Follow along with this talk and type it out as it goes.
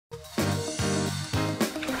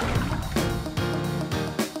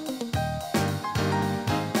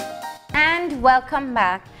welcome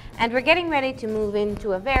back. And we're getting ready to move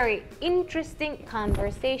into a very interesting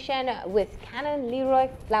conversation with Canon Leroy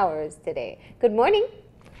Flowers today. Good morning,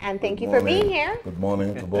 and thank you for being here. Good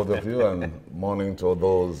morning to both of you, and morning to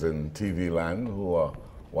those in TV land who are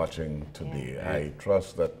watching today. Yeah. I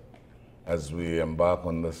trust that as we embark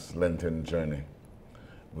on this Lenten journey,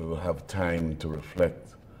 we will have time to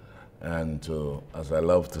reflect and to, as I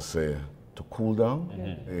love to say, to cool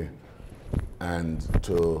down and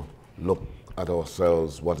to look at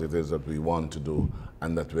ourselves, what it is that we want to do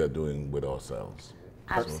and that we are doing with ourselves.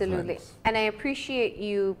 Absolutely. So and I appreciate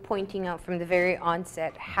you pointing out from the very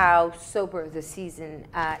onset how sober the season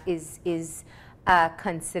is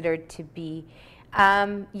considered to be.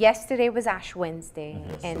 Yesterday was Ash Wednesday,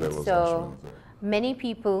 and so many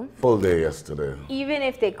people, full day yesterday, even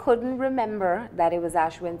if they couldn't remember that it was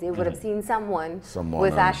Ash Wednesday, would have seen someone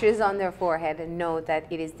with ashes on their forehead and know that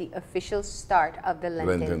it is the official start of the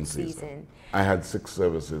Lenten season. I had 6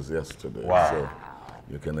 services yesterday, so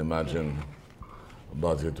you can imagine,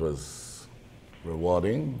 but it was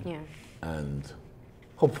rewarding and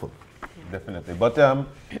hopeful. Definitely. But,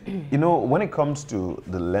 you know, when it comes to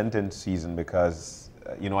the Lenten season, because,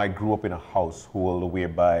 you know, I grew up in a household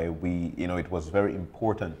whereby we, you know, it was very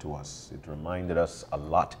important to us. It reminded us a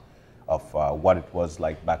lot of what it was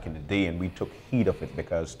like back in the day, and we took heed of it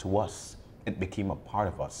because to us, it became a part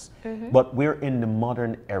of us. But we're in the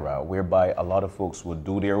modern era whereby a lot of folks will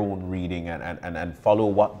do their own reading and follow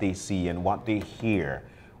what they see and what they hear.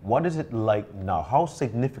 What is it like now? How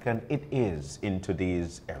significant it is in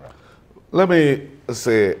today's era? Let me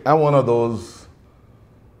say, I'm one of those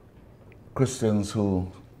Christians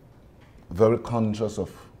who are very conscious of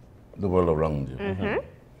the world around you.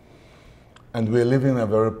 And we're living in a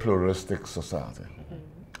very pluralistic society.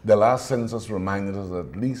 The last census reminded us that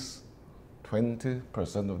at least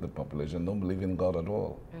 20% of the population don't believe in God at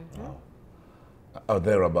all. Or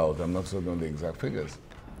thereabout, I'm not certain of the exact figures.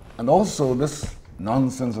 And also this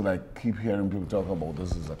nonsense that I keep hearing people talk about,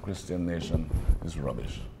 this is a Christian nation, is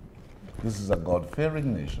rubbish. This is a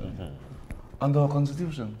God-fearing nation under our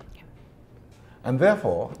Constitution. And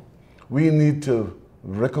therefore, we need to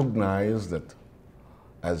recognize that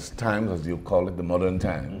as times, as you call it, the modern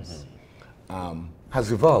times,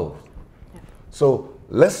 has evolved. So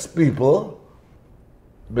less people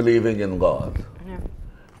believing in God.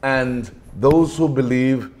 And those who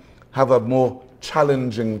believe have a more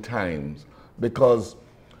challenging times, because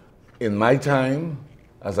in my time,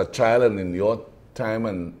 as a child, and in your time,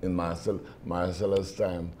 and in Marcella's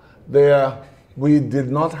time, we did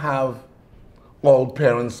not have all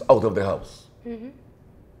parents out of the house.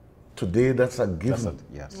 Today, that's a given.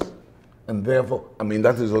 And therefore, I mean,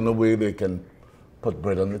 that is the only way they can put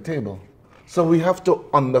bread on the table. So we have to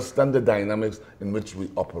understand the dynamics in which we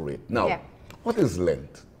operate. Now, what is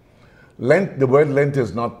Lent? Lent, the word Lent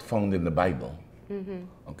is not found in the Bible.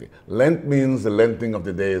 Okay. Lent means the lengthening of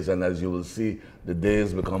the days, and as you will see, the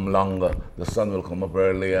days become longer, the sun will come up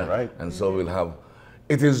earlier, and so we'll have...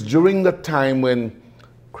 It is during the time when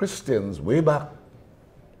Christians, way back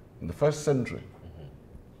in the 1st century,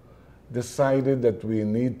 decided that we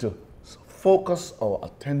need to focus our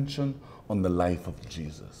attention on the life of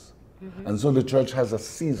Jesus. And so the church has a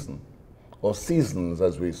season, or seasons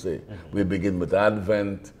as we say. We begin with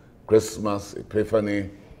Advent, Christmas, Epiphany,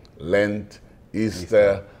 Lent,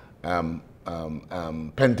 Easter,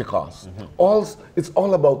 Pentecost. It's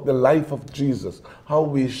all about the life of Jesus, how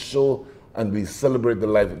we show and we celebrate the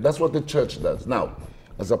life. That's what the church does. Now,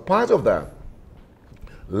 as a part of that,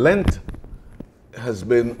 Lent has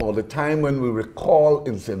been all the time when we recall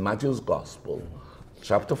in St. Matthew's Gospel,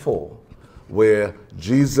 chapter 4, where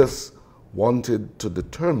Jesus wanted to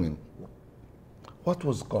determine what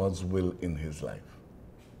was God's will in his life.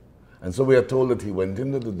 And so we are told that he went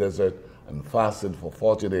into the desert and fasted for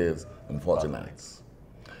 40 days and 40 nights.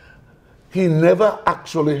 He never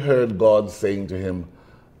actually heard God saying to him,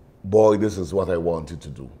 boy, this is what I want you to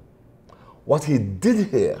do. What he did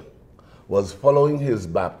hear was, following his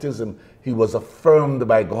baptism, he was affirmed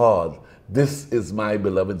by God, this is my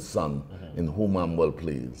beloved Son, in whom I'm well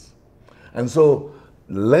pleased. And so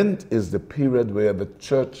Lent is the period where the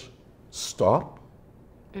church stops,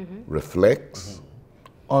 reflects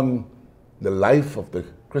on the life of the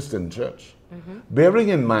Christian church, bearing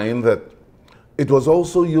in mind that it was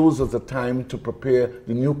also used as a time to prepare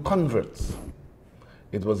the new converts.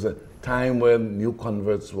 It was a time when new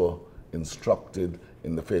converts were instructed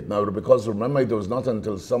in the faith. Now, because remember, it was not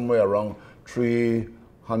until somewhere around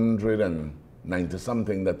 390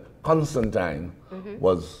 something that Constantine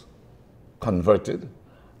was converted.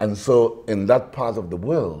 And so in that part of the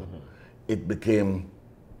world, it became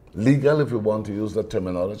legal, if you want to use that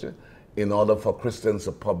terminology. in order for Christians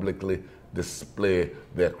to publicly display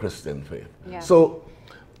their Christian faith. Yeah. So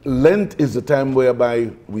Lent is the time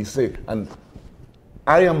whereby we say, and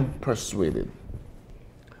I am persuaded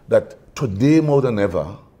that today more than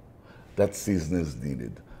ever, that season is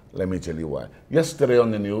needed. Let me tell you why. Yesterday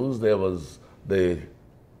on the news, there was the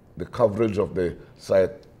coverage of the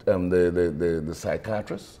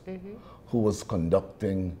psychiatrist who was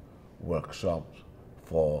conducting workshops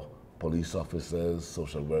for police officers,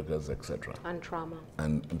 social workers, etc. On trauma.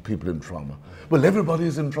 And people in trauma. Well, everybody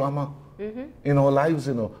is in trauma in our lives,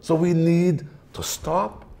 you know. So we need to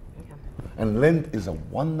stop. Yeah. And Lent is a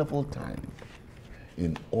wonderful time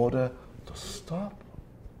in order to stop.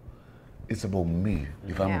 It's about me,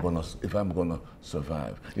 if I'm gonna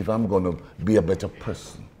survive, if I'm gonna be a better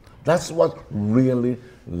person. That's what really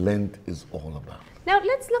Lent is all about. Now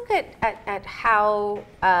let's look at how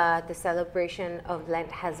the celebration of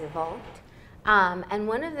Lent has evolved. And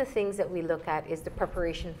one of the things that we look at is the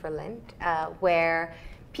preparation for Lent, where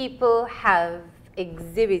people have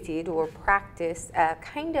exhibited or practiced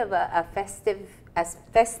kind of a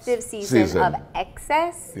festive season of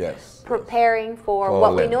excess, yes, preparing for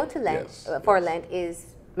what Lent. we know to Lent, for Lent is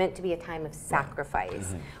meant to be a time of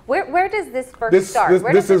sacrifice. Where does this first start?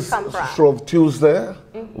 Where does this come from? This is Shrove Tuesday,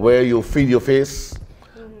 where you feed your face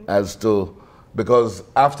as to, because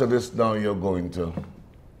after this now you're going to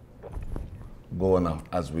go on a,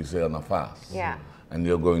 as we say, on a fast. Yeah. And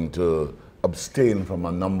you're going to abstain from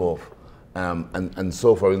a number of, and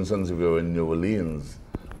so for instance, if you're in New Orleans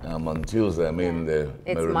on Tuesday, I mean the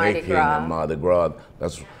Merry-Making and Mardi Gras,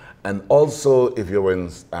 and also if you're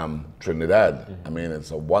in Trinidad, I mean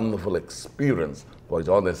it's a wonderful experience, quite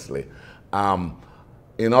honestly.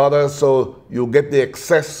 In order so you get the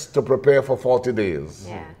excess to prepare for 40 days.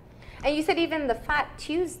 Yeah. And you said even the Fat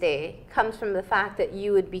Tuesday comes from the fact that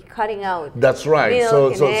you would be cutting out. That's right.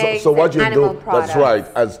 Milk So what you do, products. that's right.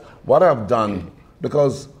 As what I've done,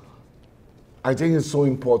 because I think it's so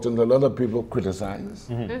important. A lot of people criticize,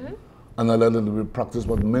 and a lot of people practice,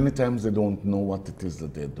 but many times they don't know what it is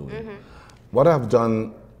that they're doing. What I've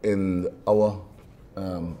done in our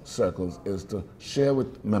circles is to share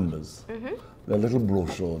with members the little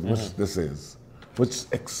brochure, which this is, which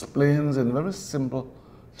explains in very simple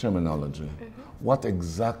terminology what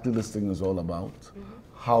exactly this thing is all about,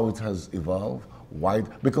 how it has evolved, why.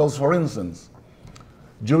 Because, for instance,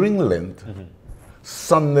 during Lent,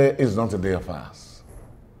 Sunday is not a day of fast.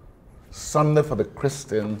 Sunday for the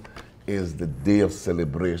Christian is the day of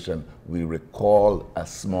celebration. We recall a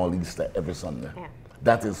small Easter every Sunday. Yeah.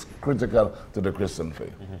 That is critical to the Christian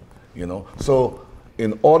faith. You know, so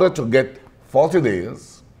in order to get 40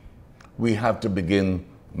 days, we have to begin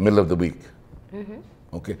middle of the week.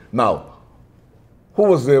 Okay. Now, who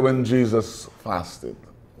was there when Jesus fasted?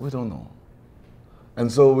 We don't know.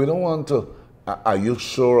 And so we don't want to, are you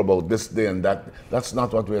sure about this day and that? That's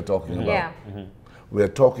not what we're talking about. Yeah. We're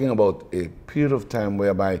talking about a period of time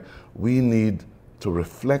whereby we need to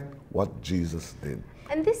reflect what Jesus did.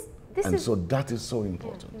 And so that is so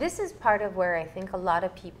important. This is part of where I think a lot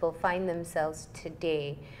of people find themselves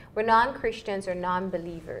today, where non-Christians or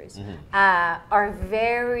non-believers are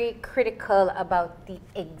very critical about the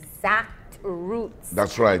exact roots.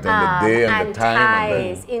 That's right, and the day and the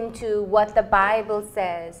time. Ties into what the Bible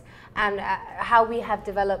says and how we have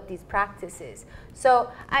developed these practices. So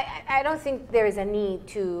I don't think there is a need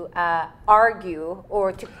to argue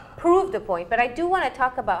or to prove the point, but I do want to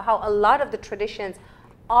talk about how a lot of the traditions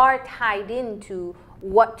are tied into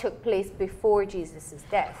what took place before Jesus'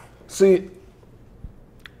 death. See,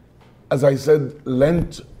 as I said,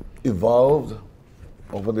 Lent evolved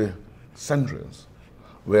over the centuries,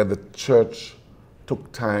 where the church took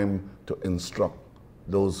time to instruct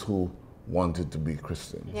those who wanted to be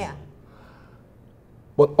Christians. Yeah.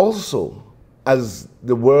 But also, as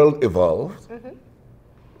the world evolved,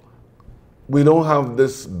 we don't have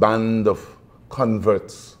this band of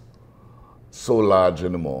converts so large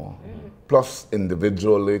anymore. Plus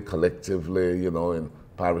individually, collectively, you know, in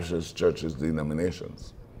parishes, churches,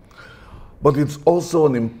 denominations. But it's also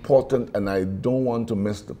an important, and I don't want to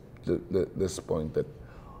miss this point, that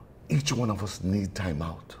each one of us need time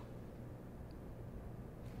out.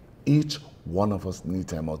 Each one of us need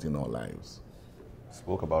time out in our lives.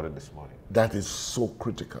 Spoke about it this morning. That is so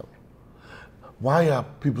critical. Why are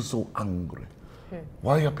people so angry?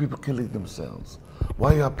 Why are people killing themselves?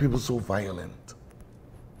 Why are people so violent?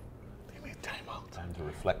 They need time out. Time to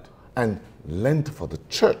reflect. And Lent for the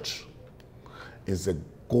church is a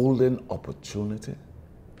golden opportunity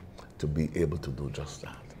to be able to do just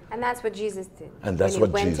that. And that's what Jesus did. And that's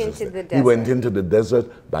what Jesus did. He He went into the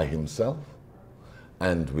desert by himself,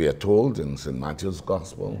 And we are told in St. Matthew's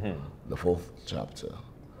Gospel, the 4th chapter,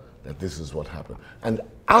 that this is what happened. And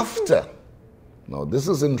after, now this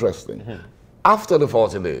is interesting, after the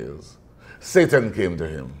 40 days, Satan came to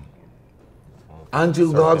him. Aren't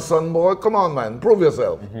you God's son, boy? Come on, man, prove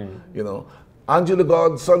yourself. You know, aren't you the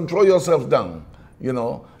God's son? Throw yourself down. You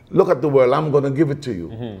know, look at the world, I'm going to give it to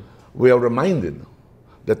you. We are reminded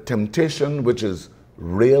that temptation, which is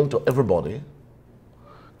real to everybody,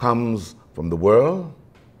 comes from the world,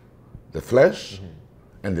 the flesh,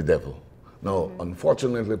 and the devil. Now,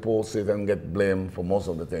 unfortunately, poor Satan gets blamed for most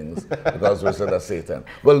of the things because we said that's Satan.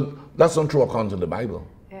 Well, that's not true according to the Bible.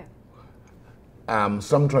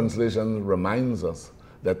 Some translation reminds us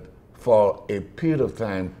that for a period of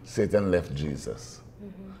time, Satan left Jesus.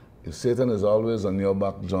 If Satan is always on your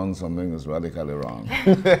back, John, something is radically wrong.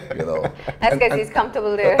 You know. That's because he's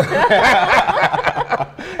comfortable there.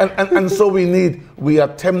 and so we are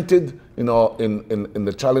tempted, you know, in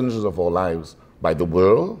the challenges of our lives by the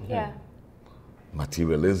world,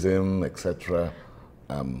 materialism, etc.,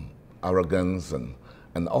 arrogance,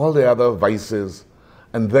 and all the other vices,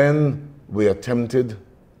 and then we are tempted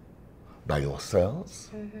by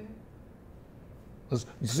ourselves.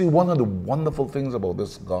 You see, one of the wonderful things about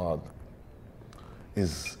this God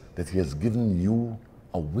is that he has given you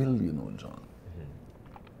a will, you know, John.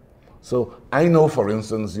 So I know, for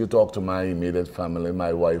instance, you talk to my immediate family,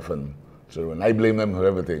 my wife and children. I blame them for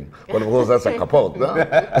everything. But of course, that's a capote. No?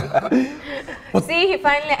 See, he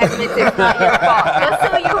finally admits it's not your fault. Just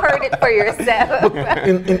so you heard it for yourself. But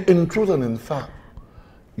in truth and in fact,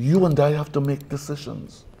 you and I have to make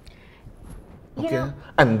decisions. Okay? You know,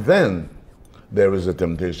 and then there is a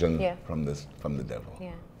temptation from the devil.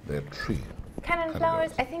 There are three. Canon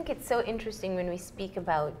Flowers, I think it's so interesting when we speak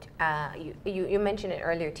about, you mentioned it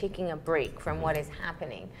earlier, taking a break from what is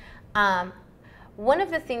happening. One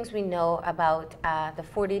of the things we know about the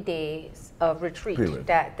 40 days of retreat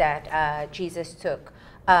that Jesus took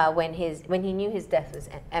when he knew his death was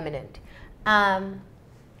imminent,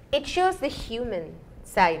 it shows the human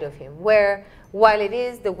side of him, where while it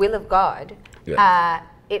is the will of God,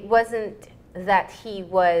 it wasn't that he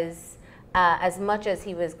was, as much as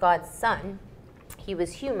he was God's son, he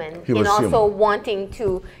was human, and also wanting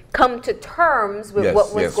to come to terms with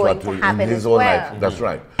what was going to happen as well. Life. That's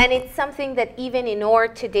right. And it's something that even in our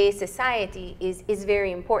today's society is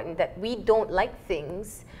very important, that we don't like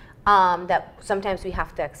things that sometimes we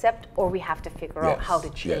have to accept, or we have to figure out how to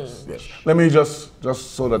change. Let me just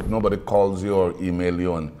so that nobody calls you or email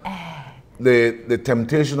you on. The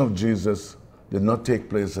temptation of Jesus did not take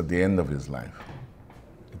place at the end of his life.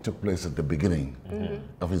 It took place at the beginning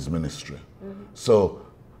of his ministry. So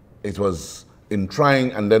it was in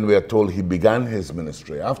trying, and then we are told he began his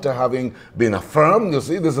ministry. After having been affirmed, you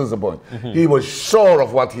see, this is the point. He was sure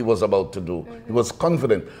of what he was about to do. He was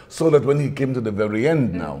confident, so that when he came to the very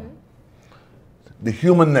end now, the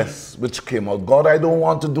humanness which came out, God, I don't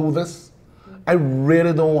want to do this. I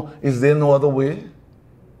really don't. Is there no other way?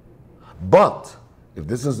 But if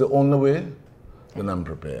this is the only way, then I'm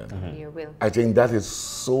prepared. Your will. I think that is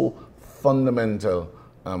so fundamental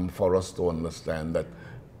for us to understand that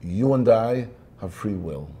you and I have free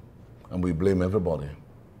will, and we blame everybody.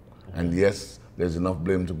 And yes, there's enough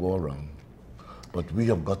blame to go around. But we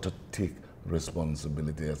have got to take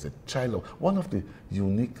responsibility as a child. One of the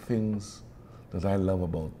unique things that I love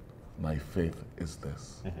about my faith is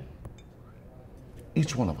this.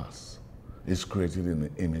 Each one of us is created in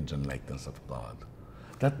the image and likeness of God.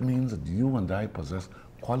 That means that you and I possess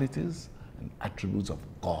qualities and attributes of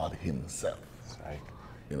God himself. That's right.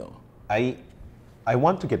 You know, I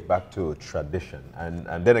want to get back to tradition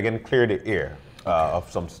and then again clear the air of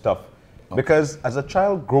some stuff. Because as a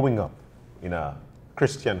child growing up in a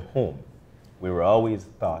Christian home, we were always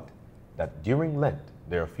taught that during Lent,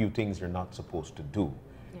 there are a few things you're not supposed to do.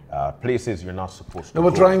 Places you're not supposed to go.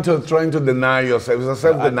 We're trying to deny yourself. It's a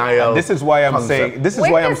self-denial. This is why I'm saying. This is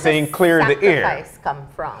why I'm saying clear the air. Where does the sacrifice come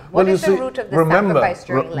from? What is the root of the sacrifice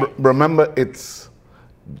during Lent? Remember, it's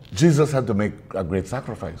Jesus had to make a great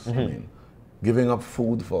sacrifice. I mean, giving up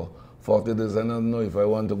food for 40 days. I don't know if I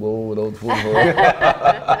want to go without food for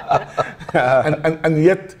and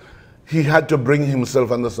yet he had to bring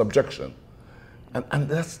himself under subjection, and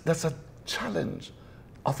that's a challenge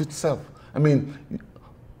of itself. I mean,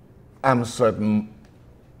 I'm certain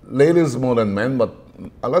ladies more than men, but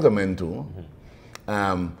a lot of men too.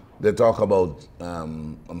 They talk about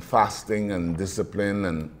fasting and discipline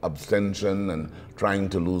and abstention and trying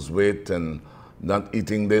to lose weight and not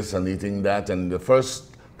eating this and eating that. And the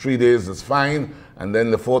first 3 days is fine, and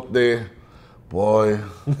then the fourth day, boy,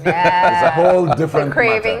 Yeah. it's a whole different The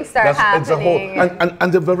cravings matter. start It's a whole, happening.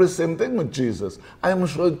 and the very same thing with Jesus. I am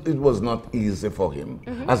sure it was not easy for him.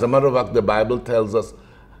 As a matter of fact, the Bible tells us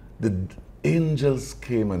the angels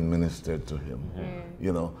came and ministered to him.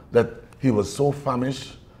 You know, that he was so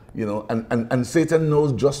famished, you know, and Satan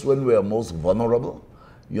knows just when we are most vulnerable,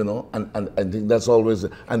 you know, and I think that's always,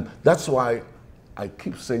 and that's why I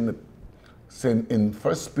keep saying that, saying in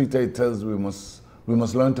 1 Peter it tells we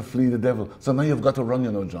must learn to flee the devil. So now you've got to run,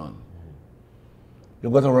 you know, John.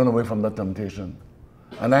 You've got to run away from that temptation.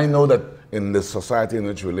 And I know that in the society in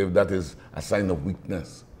which we live, that is a sign of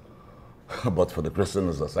weakness. But for the Christian,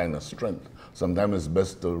 it's a sign of strength. Sometimes it's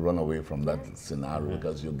best to run away from that scenario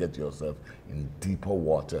because you get yourself in deeper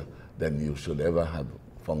water than you should ever have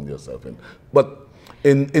found yourself in. But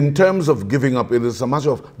in terms of giving up, it is a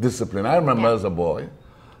matter of discipline. I remember as a boy,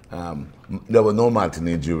 there were no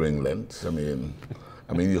matinee during Lent. I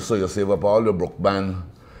mean, you save up all your brook band,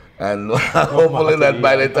 and hopefully that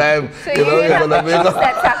by the time So you know, you're gonna make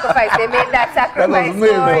that sacrifice. They made that sacrifice that was made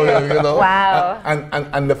for you, you know. Wow.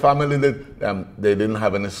 And the family they didn't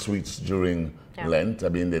have any sweets during Lent. I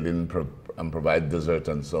mean, they didn't provide dessert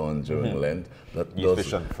and so on during Lent.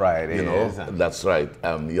 Fish on Fridays. You know, that's right.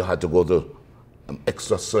 You had to go to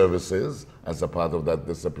extra services as a part of that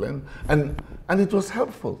discipline, and it was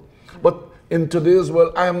helpful. But in today's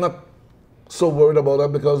world, I am not so worried about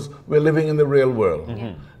that because we're living in the real world,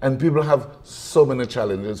 and people have so many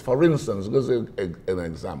challenges. For instance, this is an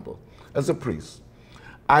example. As a priest,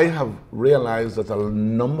 I have realized that a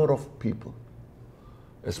number of people,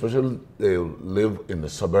 especially they live in the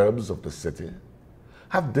suburbs of the city,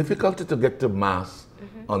 have difficulty to get to Mass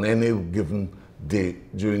on any given day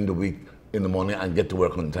during the week in the morning and get to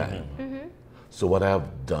work on time. So what I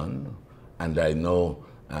have done, and I know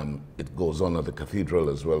it goes on at the cathedral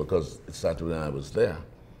as well because it started when I was there,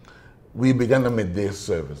 we began a midday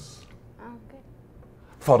service. Oh, good.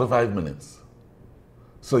 45 minutes.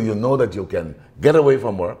 So you know that you can get away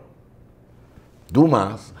from work, do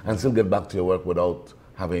Mass, and still get back to your work without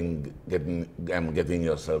getting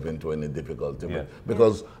yourself into any difficulty. Yeah.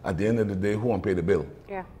 Because at the end of the day, who won't pay the bill?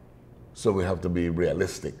 Yeah. So we have to be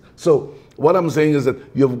realistic. So what I'm saying is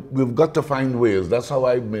that we've got to find ways. That's how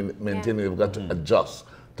I maintain it. We've got to adjust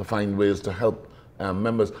to find ways to help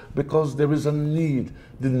members because there is a need.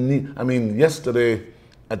 I mean, yesterday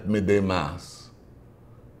at midday Mass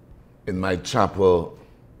in my chapel,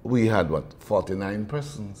 we had 49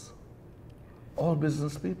 persons, all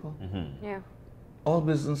business people. Yeah. All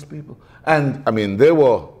business people. And I mean,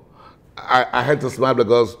 I had to smile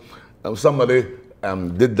because somebody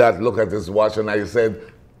did that, look at his watch, and I said,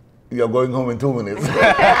 "You're going home in 2 minutes."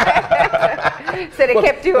 So they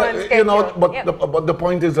kept you on schedule. You know, but the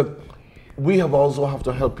point is that we also have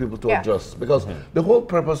to help people to adjust because the whole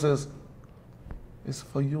purpose is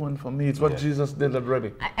for you and for me. It's what Jesus did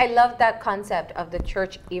already. I love that concept of the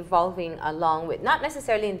church evolving along with, not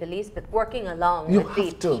necessarily in Belize, but working along with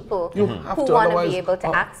the people who want to be able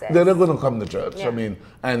to access. They're not going to come to church. Yeah. I mean,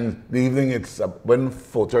 and the evening it's when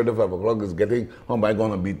 4:30, 5 o'clock is getting home, I'm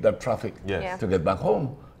going to beat that traffic to get back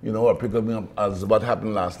home. You know, or pick me up as what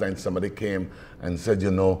happened last night. Somebody came and said, you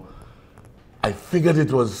know, I figured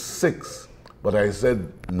it was 6, but I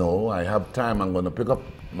said, no, I have time. I'm going to pick up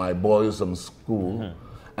my boys from school.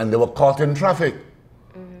 And they were caught in traffic.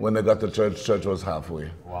 When they got to church, church was halfway.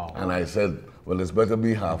 Wow. And I said, well, it's better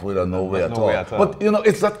be halfway than nowhere at all. But, you know,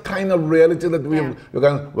 it's that kind of reality that you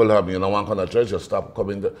can, well, you know, one kind of church, you stop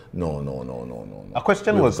coming to, no. A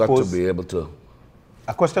question We've was got posed, to be able to.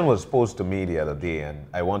 A question was posed to me the other day, and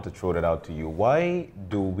I want to throw that out to you. Why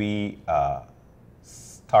do we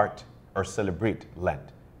start or celebrate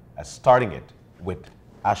Lent as starting it with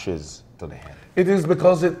ashes to the head? It is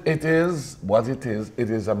because it is what it is. It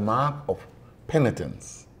is a mark of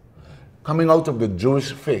penitence coming out of the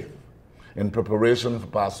Jewish faith in preparation for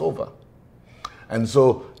Passover. And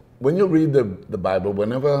so when you read the Bible,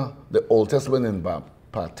 whenever the Old Testament in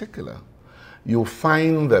particular, you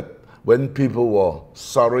find that when people were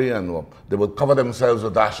sorry and they would cover themselves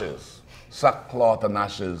with ashes, sackcloth and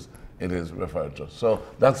ashes, it is referred to. So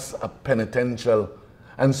that's a penitential.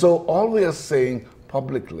 And so all we are saying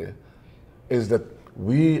publicly is that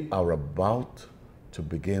we are about to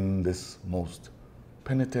begin this most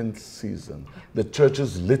penitent season. The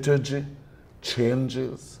church's liturgy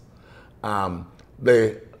changes. Even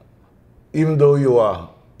though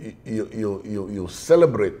you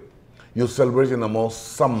celebrate in a more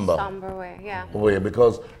somber way,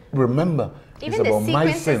 because remember, even it's about the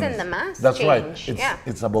my sequences sins. in the Mass That's change. right.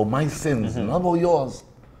 It's about my sins, not about yours.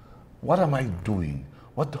 What am I doing?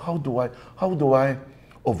 How do I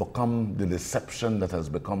overcome the deception that has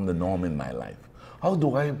become the norm in my life? How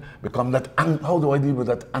do I become that? How do I deal with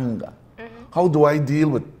that anger? How do I deal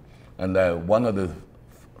with? And one of the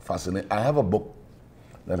fascinating. I have a book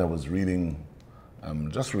that I was reading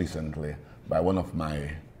just recently by one of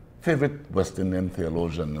my favorite West Indian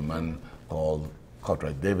theologian, a man called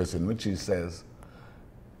Cartwright Davis, in which he says,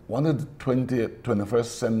 one of the 21st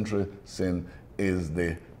century sin is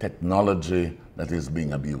the technology that is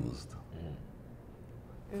being abused.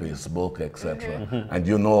 Facebook, etc. And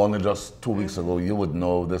you know, only just 2 weeks ago, you would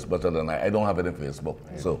know this better than I. I don't have any Facebook,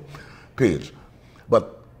 so page.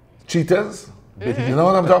 But cheaters, you know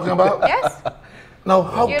what I'm talking about? Yes. Now,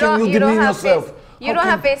 how can you demean yourself? You don't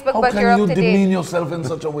have Facebook, but you're up to date. How can you demean yourself in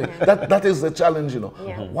such a way? That is the challenge, you know.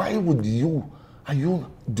 Yeah. Why would you,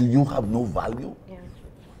 do you have no value? Yeah.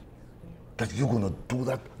 That you're going to do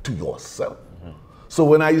that to yourself? So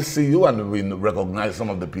when I see you and we recognize some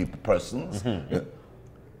of the persons,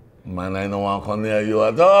 man, I don't want to come near you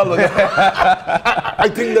at all. I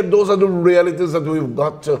think that those are the realities that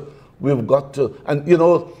we've got to, and you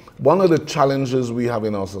know, one of the challenges we have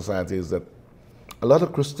in our society is that a lot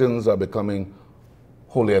of Christians are becoming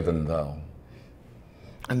holier than thou.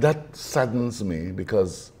 And that saddens me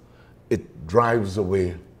because it drives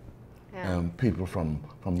away people from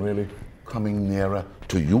really coming nearer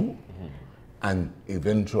to you and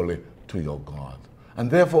eventually to your God.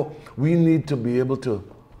 And therefore, we need to be able to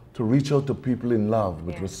reach out to people in love,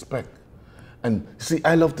 with respect. And see,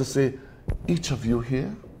 I love to say, each of you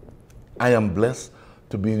here, I am blessed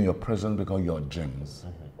to be in your presence because you're gems.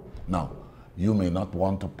 Now, you may not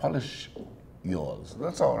want to polish yours.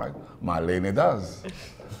 That's all right. My lady does.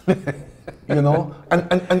 You know?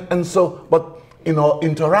 And so, but in our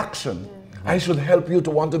interaction, I should help you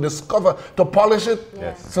to want to discover, to polish it,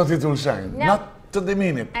 so that it will shine, not to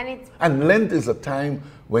demean it. And Lent is a time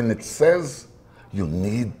when it says you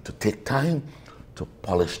need to take time to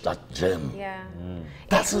polish that gem. Yeah.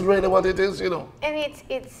 That's really what it is, you know. And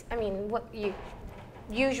it's I mean, what you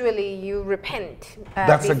usually you repent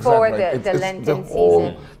That's before exactly the Lenten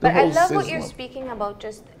season. But I love what you're speaking about,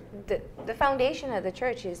 just the foundation of the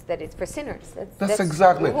church is that it's for sinners. That's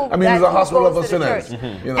exactly. I mean, it's a hospital for sinners.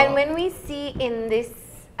 You know? And when we see in this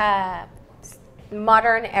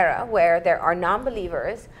modern era where there are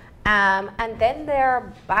non-believers, and then there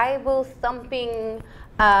are Bible-thumping,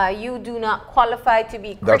 you do not qualify to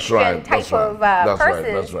be Christian type of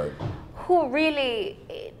persons who really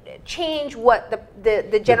change what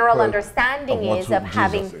the general understanding is of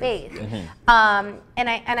having faith. And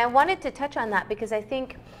I wanted to touch on that because I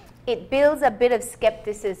think it builds a bit of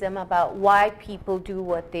skepticism about why people do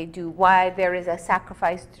what they do, why there is a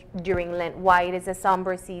sacrifice during Lent, why it is a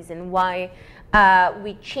somber season, why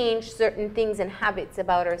we change certain things and habits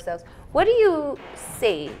about ourselves. What do you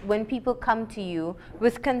say when people come to you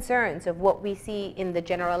with concerns of what we see in the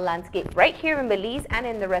general landscape right here in Belize and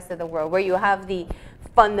in the rest of the world, where you have the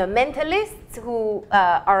fundamentalists who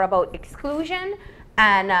are about exclusion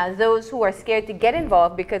and those who are scared to get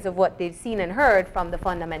involved because of what they've seen and heard from the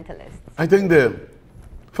fundamentalists? I think that,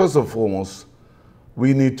 first and foremost,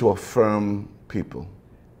 we need to affirm people.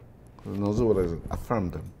 Those are what I said, affirm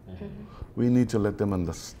them. We need to let them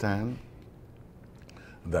understand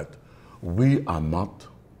that we are not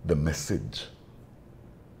the message.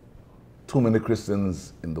 Too many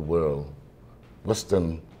Christians in the world,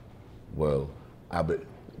 Western world, are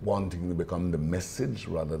wanting to become the message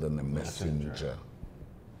rather than the messenger.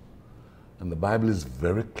 And the Bible is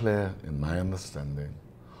very clear in my understanding.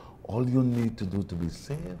 All you need to do to be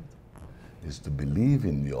saved is to believe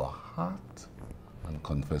in your heart and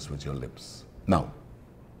confess with your lips. Now,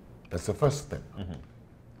 that's the first step.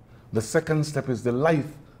 The second step is the life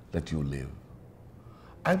that you live.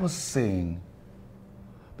 I was saying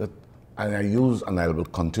that, and I use, and I will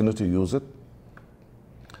continue to use it,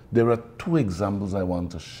 there are two examples I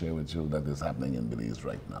want to share with you that is happening in Belize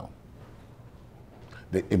right now.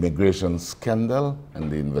 The immigration scandal and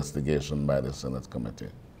the investigation by the Senate committee,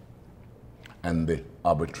 and the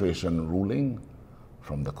arbitration ruling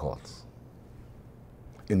from the courts.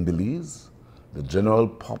 In Belize, the general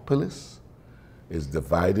populace is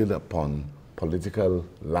divided upon political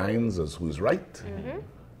lines as who is right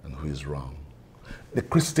and who is wrong. The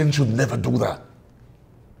Christian should never do that.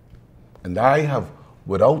 And I have,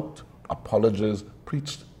 without apologies,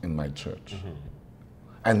 preached in my church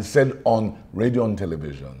and said on radio and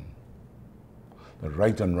television that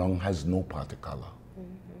right and wrong has no party color.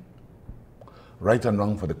 Right and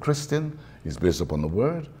wrong for the Christian is based upon the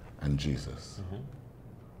Word and Jesus.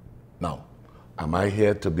 Now, am I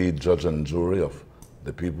here to be judge and jury of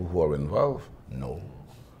the people who are involved? No.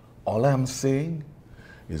 All I'm saying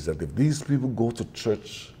is that if these people go to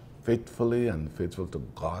church faithfully and faithful to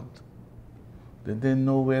God, Did they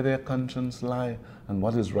know where their conscience lie and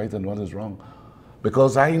what is right and what is wrong?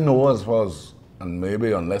 Because I know as far as, and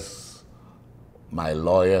maybe unless my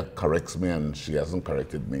lawyer corrects me, and she hasn't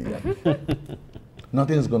corrected me yet,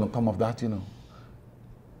 nothing's going to come of that, you know.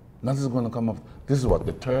 Nothing's going to come of. This is what,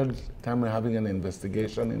 the third time we're having an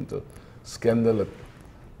investigation into scandal at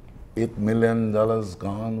 $8 million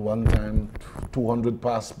gone, one time 200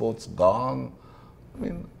 passports gone. I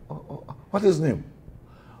mean, what is new?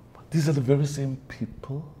 These are the very same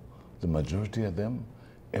people, the majority of them,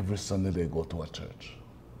 every Sunday they go to a church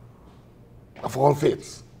of all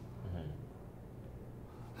faiths.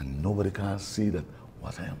 And nobody can see that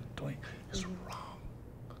what I am doing is wrong,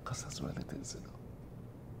 because that's what it is, you know.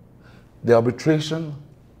 The arbitration,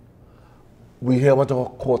 we hear what our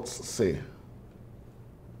courts say.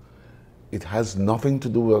 It has nothing to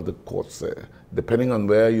do with what the courts say. Depending on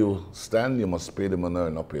where you stand, you must pay the money or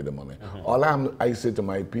not pay the money. All I say to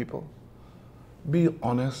my people, be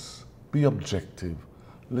honest, be objective,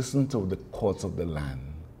 listen to the courts of the land.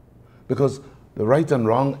 Because the right and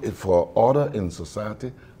wrong for order in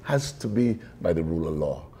society has to be by the rule of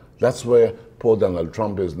law. That's where poor Donald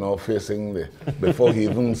Trump is now facing, before he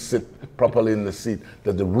even sit properly in the seat,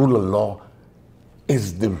 that the rule of law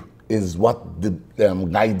is what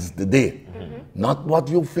guides the day. Not what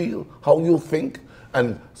you feel, how you think.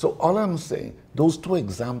 And so all I'm saying, those two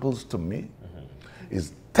examples to me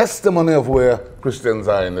is testimony of where Christians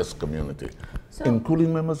are in this community,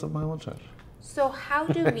 including members of my own church. So how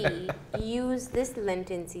do we use this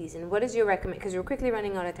Lenten season? What is your recommendation? Because we're quickly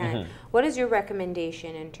running out of time. What is your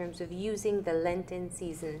recommendation in terms of using the Lenten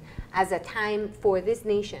season as a time for this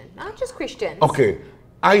nation, not just Christians? Okay,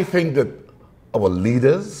 I think that our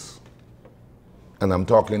leaders, and I'm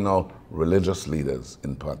talking now religious leaders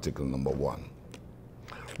in particular, number one.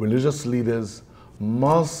 Religious leaders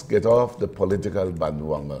must get off the political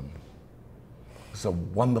bandwagon. It's a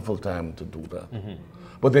wonderful time to do that.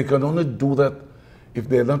 But they can only do that if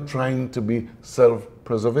they're not trying to be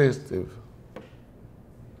self-preservative.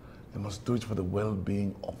 They must do it for the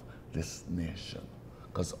well-being of this nation,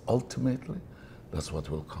 because ultimately, that's what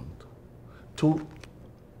will count. Two,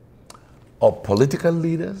 our political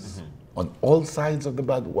leaders on all sides of the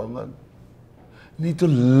bandwagon need to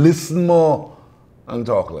listen more and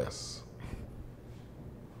talk less.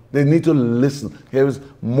 They need to listen. Here is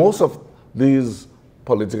most of these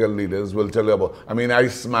political leaders will tell you about. I mean, I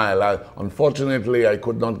smile. Unfortunately, I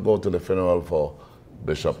could not go to the funeral for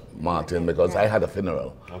Bishop Martin because I had a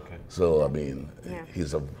funeral. Okay. So I mean,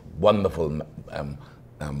 he's a wonderful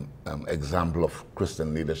example of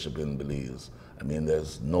Christian leadership in Belize. I mean,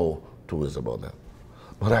 there's no two ways about that.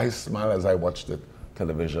 But I smile as I watch the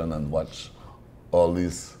television and watch all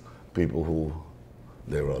these people who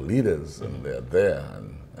they were leaders and they're there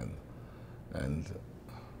and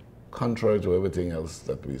contrary to everything else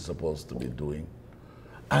that we're supposed to be doing,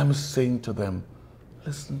 I'm saying to them,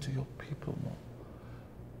 listen to your people more.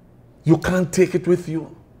 You can't take it with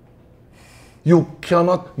you. You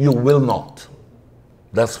cannot, you will not.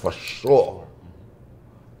 That's for sure.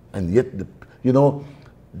 And yet, you know,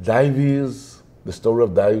 Dives, the story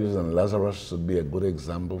of Dives and Lazarus should be a good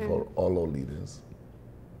example for all our leaders.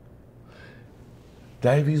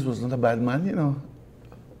 Dives was not a bad man, you know.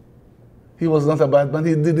 He was not a bad man.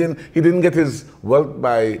 He didn't get his wealth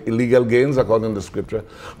by illegal gains, according to Scripture.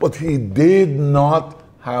 But he did not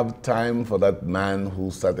have time for that man who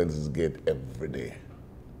sat at his gate every day.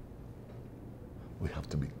 We have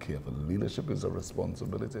to be careful. Leadership is a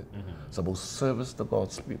responsibility. It's about service to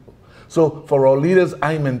God's people. So for our leaders,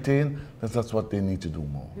 I maintain that that's what they need to do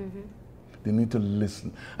more. They need to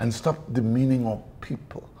listen and stop demeaning our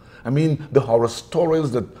people. I mean, the horror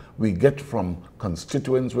stories that we get from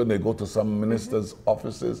constituents when they go to some ministers'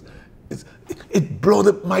 offices, it blew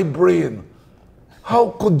up my brain.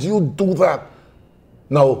 How could you do that?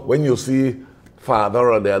 Now, when you see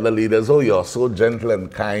Father or the other leaders, oh, you're so gentle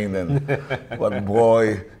and kind, and but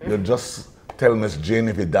boy, you just tell Miss Jane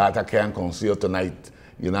if your daughter can't come see you tonight,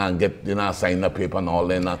 you know, and get, you know, sign the paper and all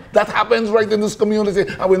that. That happens right in this community,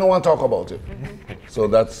 and we don't want to talk about it. So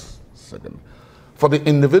that's second. For the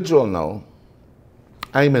individual now,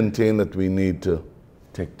 I maintain that we need to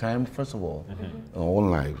take time, first of all, in our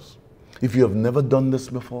own lives. If you have never done this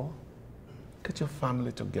before, get your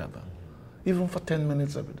family together, even for 10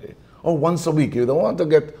 minutes every day, or once a week. You don't want to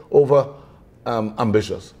get over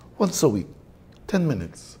ambitious. Once a week, 10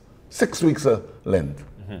 minutes, 6 weeks of Lent.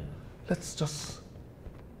 Let's just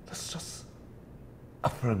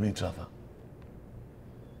affirm each other.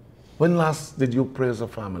 When last did you pray as a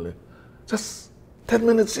family? Just 10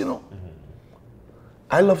 minutes, you know.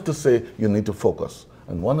 I love to say you need to focus.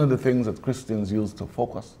 And one of the things that Christians use to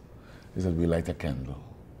focus is that we light a candle.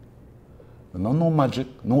 No magic,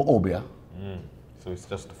 no obia. So it's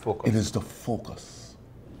just the focus. It is the focus.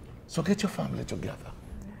 So get your family together.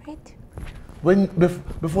 Right.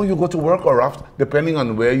 Before you go to work or after, depending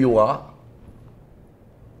on where you are,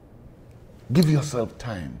 give yourself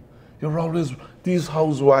time. You're always, these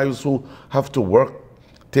housewives who have to work,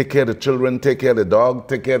 take care of the children, take care of the dog,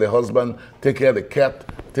 take care of the husband, take care of the cat,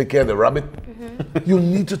 take care of the rabbit. You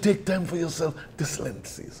need to take time for yourself this Lent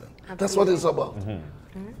season. Absolutely. That's what it's about.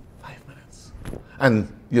 5 minutes. And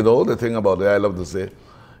you know, the thing about it, I love to say,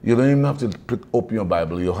 you don't even have to open your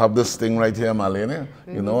Bible. You have this thing right here, Marlene,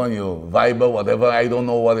 you know, and you Viber, whatever. I don't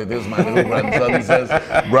know what it is. My little grandson says,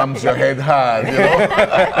 Brams, your head hard, you know.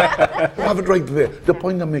 You have it right there. The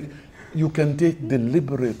point I make, you can take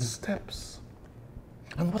deliberate steps.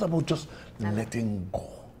 And what about just letting go?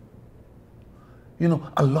 You know,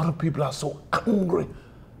 a lot of people are so angry.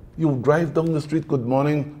 You drive down the street, good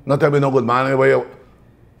morning, not having no good morning,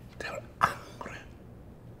 they're angry.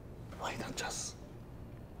 Why not just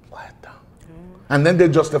quiet down? And then they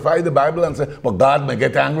justify the Bible and say, well, God may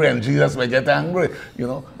get angry and Jesus may get angry, you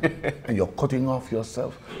know. And you're cutting off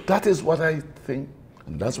yourself. That is what I think,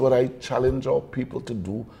 and that's what I challenge our people to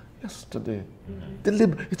do yesterday.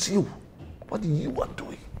 It's you. What you are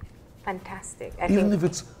doing. Fantastic. Even if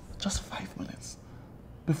it's just 5 minutes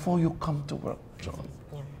before you come to work, John.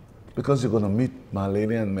 Because you're going to meet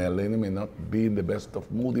Marlene, and Marlene may not be in the best of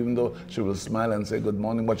mood, even though she will smile and say good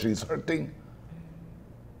morning, but she's hurting.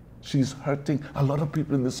 She's hurting. A lot of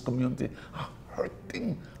people in this community are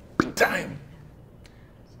hurting big time.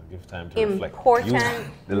 So give time to reflect. Important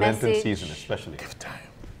the Lenten message. season especially. Give time.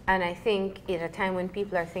 And I think at a time when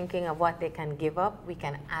people are thinking of what they can give up, we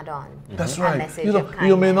can add on. That's a right. message You know, of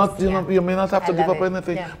you may kindness. not, you may not have to I give love up it.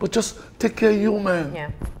 anything, Yeah. but just take care of you, man.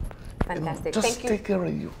 Yeah. Fantastic. Just Thank you. take care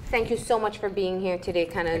of you. Thank you so much for being here today,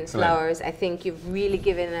 Canon Excellent. Flowers. I think you've really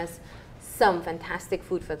given us some fantastic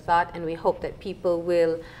food for thought, and we hope that people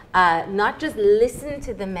will not just listen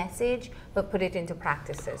to the message, but put it into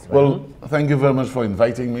practice as well. Well, thank you very much for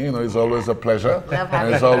inviting me. You know, it's always a pleasure. Love having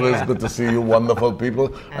And it's you. always good to see you wonderful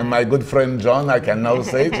people. And my good friend John, I can now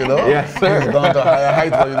say it, you know. Yes, sir. He's gone to higher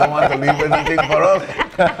heights, but you don't want to leave anything for us.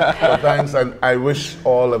 So thanks, and I wish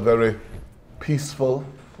all a very peaceful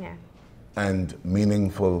and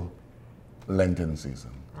meaningful Lenten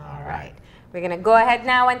season. All right. We're going to go ahead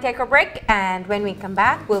now and take a break. And when we come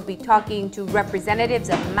back, we'll be talking to representatives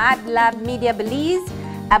of MadLab Media Belize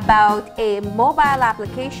about a mobile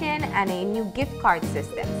application and a new gift card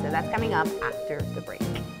system. So that's coming up after the break.